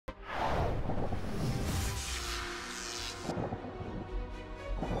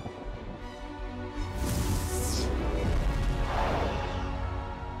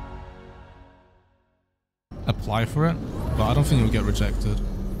apply for it, but I don't think you'll get rejected.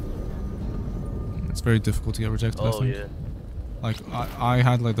 It's very difficult to get rejected, I think. Yeah. Like, I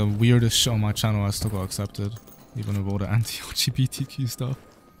had like the weirdest shit on my channel, I still got accepted. Even with all the anti-LGBTQ stuff.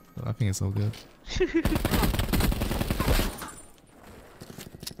 But I think it's all good.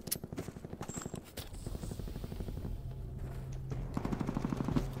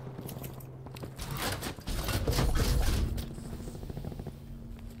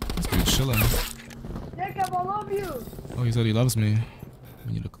 This dude chilling. Jakub, I love you! Oh, he said he loves me.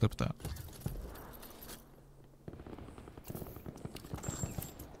 We need to clip that.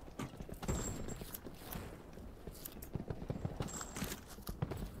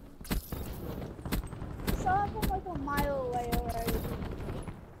 Like a mile away already.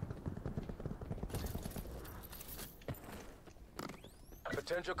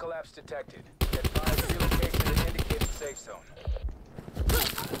 Potential collapse detected. Advise relocation to the indicated safe zone.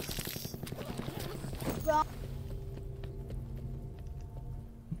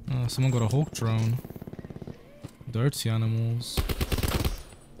 Someone got a Hawk drone. Dirty animals.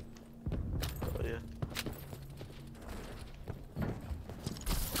 Oh yeah.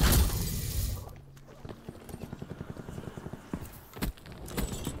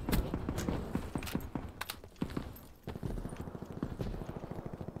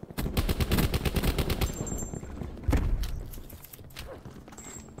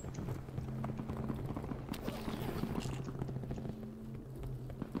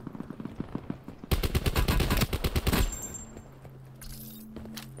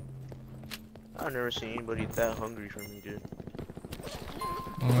 I've never seen anybody that hungry for me, dude.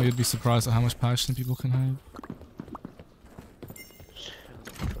 Oh, you'd be surprised at how much passion people can have.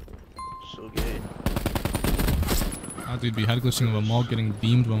 So gay. Ah, dude, be head glitching with a mod getting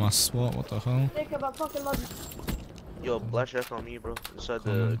beamed by my SWAT. What the hell? Jakub, I fucking love you. Yo, blackjack on me, bro. Inside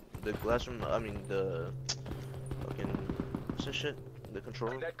the glass room. I mean the fucking what's this shit? The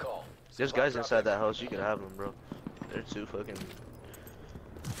control room. There's guys inside that house. You can have them, bro. They're too fucking.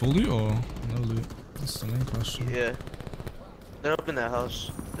 Full loot or no loot? That's the main question. Yeah. They're up in that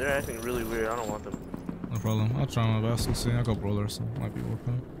house. They're acting really weird. I don't want them. No problem. I'll try my best. We'll see. I got brawler, so it might be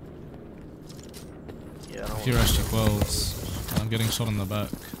working. Yeah, I don't Here, want SG12s. I'm getting shot in the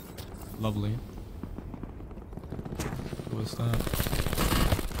back. Lovely. What was that?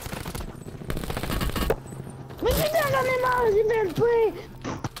 What you doing on the mouse? You better play.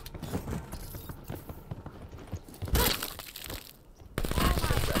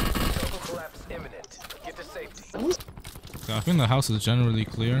 Imminent. Get to safety. Okay, I think the house is generally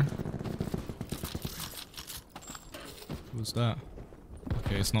clear. Who's that?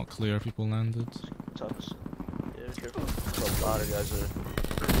 Okay, it's not clear. People landed. Tucks. Yeah, be careful. There's a lot of guys there.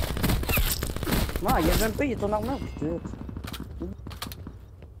 Non, il y a même pas, il est en armure, putain.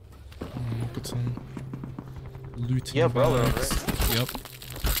 Look at some looting. Yeah, brawler, bags. right? Yep.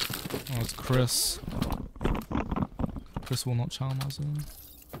 Oh, it's Chris. Chris will not charm us in.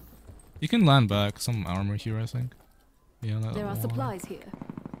 You can land back. Some armor here, I think. Yeah, There are supplies here.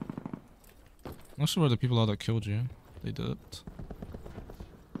 Not sure where the people are that killed you. They did it.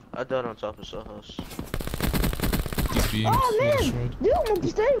 I died on top of Cell House. He's being Oh man! destroyed. Dude, mon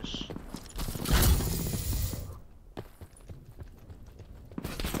putain!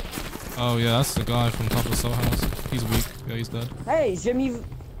 Oh yeah, that's the guy from top of Cell House. He's weak. Yeah, he's dead. Hey, j'ai mis.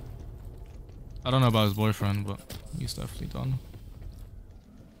 I don't know about his boyfriend, but he's definitely done.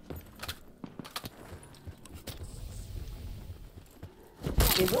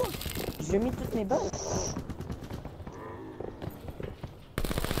 C'est bon. J'ai mis toutes mes balles.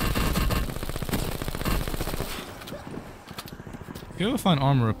 If you ever find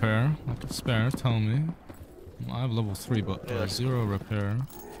armor repair, like a spare, tell me. I have level 3, but zero repair.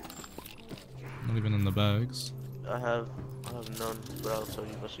 Not even in the bags. I have none, but I'll tell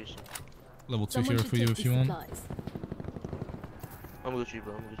you if I see some. Level 2 here for you if you want. I'm Gucci,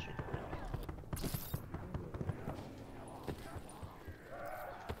 bro. I'm Gucci.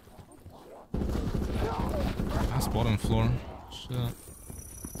 That's bottom floor. Shit.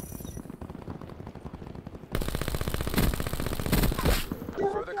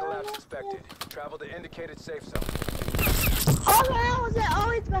 Further collapse expected. Travel to indicated safe zone. Oh, the hell was that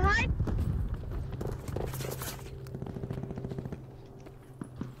always behind?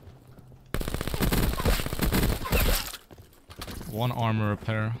 One armor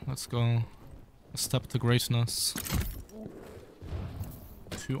repair. Let's go. A step to greatness.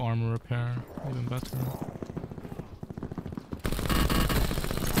 2 armor repair. Even better.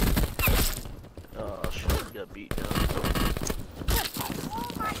 Oh shit, got beat down.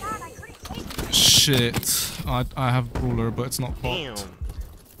 Shit. I have brawler, but it's not popped. Damn.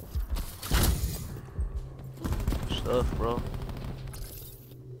 stuff, bro.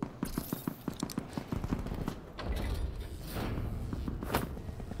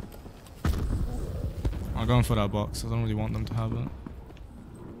 I'm going for that box. I don't really want them to have it.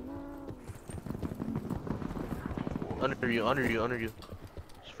 Under you, under you, under you.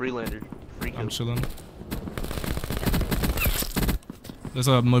 It's Freelander. Free kill. I'm chilling. There's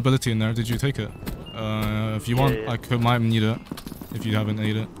a mobility in there. Did you take it? If you want, yeah. I might need it. If you haven't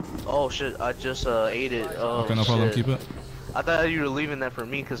ate it. Oh shit, I just ate it. Oh, Okay, no problem. shit. Keep it. I thought you were leaving that for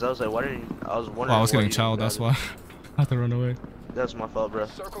me because I was like, why didn't you? I was wondering. Well, I was why getting you chowed, didn't that's grab why. I had to run away. it. That's my fault, bro.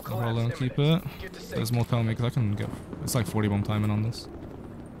 Circle No problem. collapse Keep imminent. it. Get to There's safety. more telling me because I can get. It's like 40 bomb timing on this.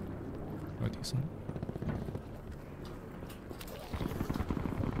 Quite decent.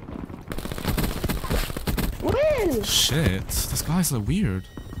 Win! Shit, this guy's like weird.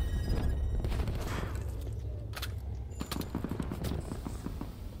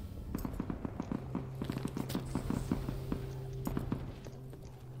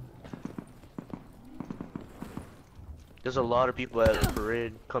 There's a lot of people at the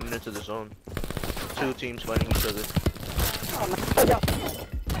parade coming into the zone. 2 teams fighting each other.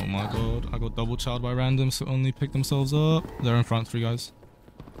 Oh my god, I got double chowed by randoms who only pick themselves up. They're in front, 3 guys.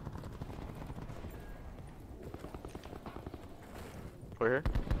 We're here.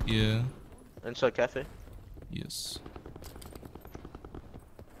 Yeah. Inside cafe. Yes.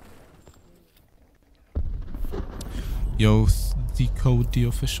 Yo, decode the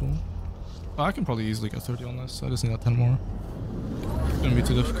official. Oh, I can probably easily get 30 on this. I just need that 10 more. It's gonna be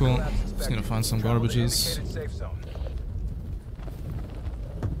too difficult. Just need to find some garbages. Indicated safe zone.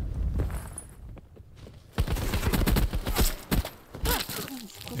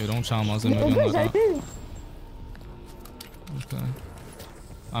 Yo, don't chow my zim again like that. Okay.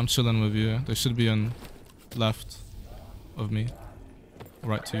 I'm chilling with you. They should be on left of me.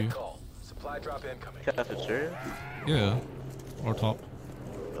 Right to you. Net call. Supply drop incoming. Cafeteria. Yeah. Or top.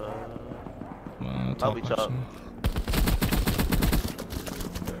 I'll Top, be top. actually.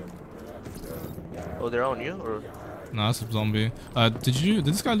 Oh, they're on you or? Nah, that's a zombie. Did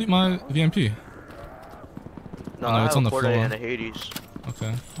this guy loot my VMP? No, no, I it's have on a the Porta floor. and a Hades.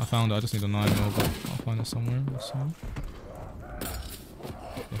 Okay, I found it. I just need a 9 mil, but I'll find it somewhere. We'll see.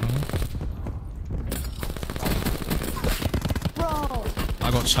 Bro!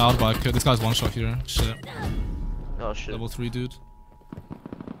 I got chowed by a kid. This guy's one shot here. Shit. Oh shit. Level 3 dude.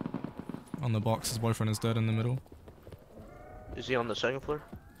 On the box, his boyfriend is dead in the middle. Is he on the 2nd floor?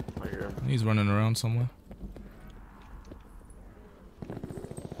 I hear him. He's running around somewhere.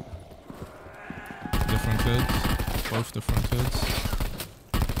 Different kids. Both different kids.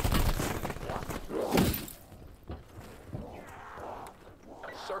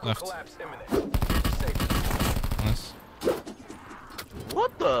 Circle Left. collapse imminent. Get to safety. Nice.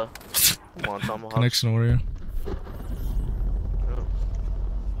 What the? Come on, Tomahawk. Connection warrior.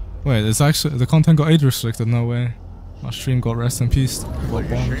 Wait, it's actually the content got age restricted. No way. My stream got rest in peace. What, Got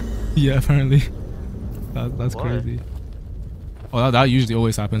your bombed. stream? Yeah, apparently. That's Why? crazy. Oh, that usually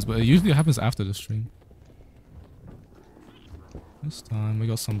always happens, but it usually happens after the stream. This time we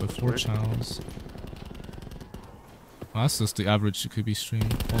got some before Weird. chows. Oh, that's just the average Jakubi stream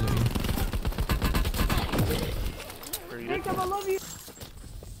quality. Pretty good. Jacob, I love you!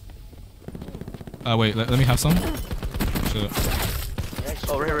 Wait, let me have some. Shit.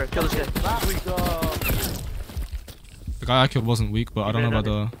 Oh, right here. Kill this guy. The guy I killed wasn't weak, but I don't know about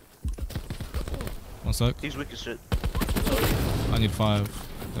the... One sec. He's weak as shit. I need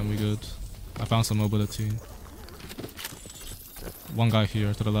 5. Then we good. I found some mobility. One guy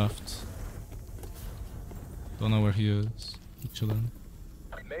here to the left. Don't know where he is. He's chilling.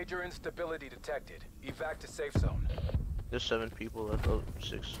 Major instability detected. Evac to safe zone. There's 7 people left. Oh,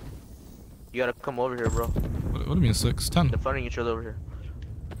 6. You gotta come over here, bro. What do you mean 6? 10? They're fighting each other over here.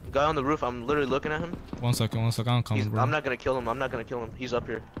 Guy on the roof, I'm literally looking at him. One second, I'm coming, bro. I'm not gonna kill him. I'm not gonna kill him. He's up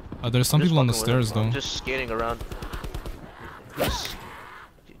here. There's some Just people on the fucking with stairs him. I'm though. just skating around.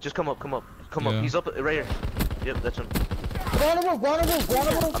 Just come up, come up, come Yeah. up. He's up right here. Yep, that's him. Go on the roof, go on the roof, go on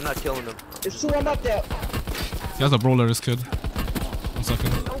the roof. I'm not killing him. There's 2 of them up there. He has a brawler, this kid. 1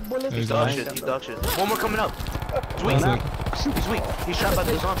 second. There He's he's dog out. shit. He's dog shit. One more coming up. He's weak. One sec. He's weak. He's shot by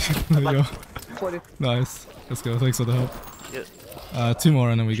the zombie. There you go. Nice. Let's go. Thanks for the help. Yeah. 2 more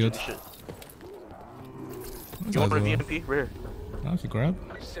and then we good. Shit. Those You want guys a are- VMP? Right here. I could grab.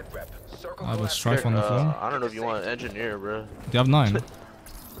 Sit rep. Circle I have a collapse. strife on the floor. I don't know if you want an engineer, bro. Do you have 9?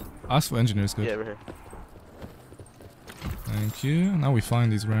 Ask for engineers, good. Yeah, right here. Thank you. Now we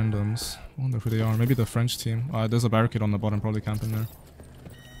find these randoms. I wonder who they are. Maybe the French team. There's a barricade on the bottom, probably camping there.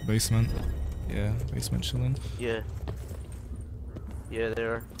 Basement. Yeah, basement chilling. Yeah. Yeah, they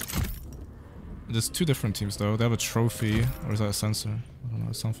are. There's two different teams though. They have a trophy, or is that a sensor? I don't know,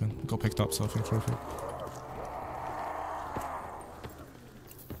 it's something. Got picked up, so I think trophy.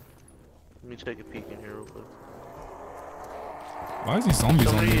 Let me take a peek in here real quick. Why is these zombies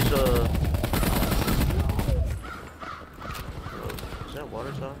on me? Is that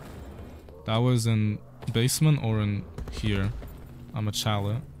water tower? That was in basement or in here? I'm a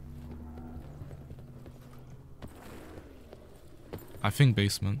chalet. I think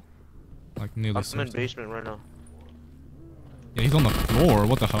basement. Like nearly I'm in something. basement right now. Yeah, he's on the floor.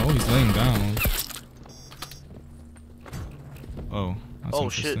 What the hell? He's laying down. Oh, that's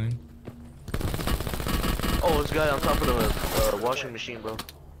interesting. Shit. Oh, this guy on top of the washing machine, bro.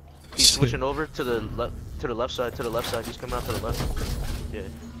 He's switching over to the left side. To the left side. He's coming out to the left. Yeah,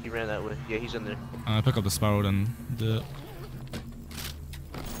 he ran that way. Yeah, he's in there. I pick up the sparrow and the.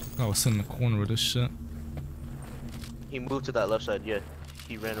 I was sitting in the corner with this shit. He moved to that left side. Yeah,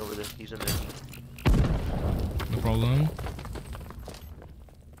 he ran over there. He's in there. No problem.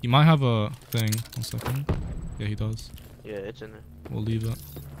 He might have a thing. 1 second. Yeah, he does. Yeah, it's in there. We'll leave it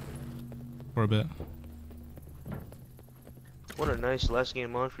for a bit. What a nice last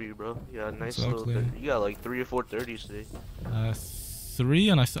game on for you, bro. Yeah, nice Exactly. little. You got like 3 or 4 30s today. 3,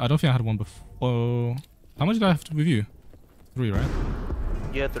 and I don't think I had one before. Oh, how much did I have to review? 3, right?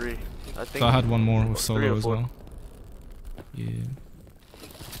 Yeah, 3. I think. So I had one more with 3 or solo as 4. well. Yeah.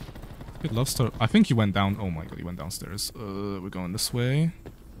 Good love story. I think he went down. Oh my god, he went downstairs. We're going this way.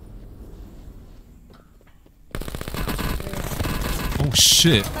 Oh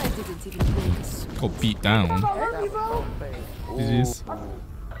shit! Got beat down. GG's.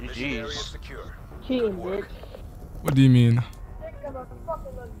 GG's. Cheating, bitch. What do you mean?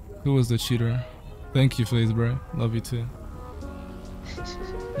 Who was the cheater? Thank you, FazeBray. Love you too.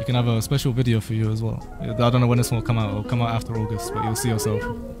 You can have a special video for you as well. I don't know when this will come out. It'll come out after August, but you'll see yourself.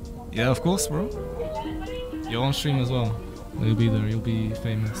 Yeah, of course, bro. You're on stream as well. You'll be there. You'll be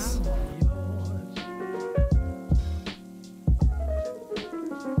famous.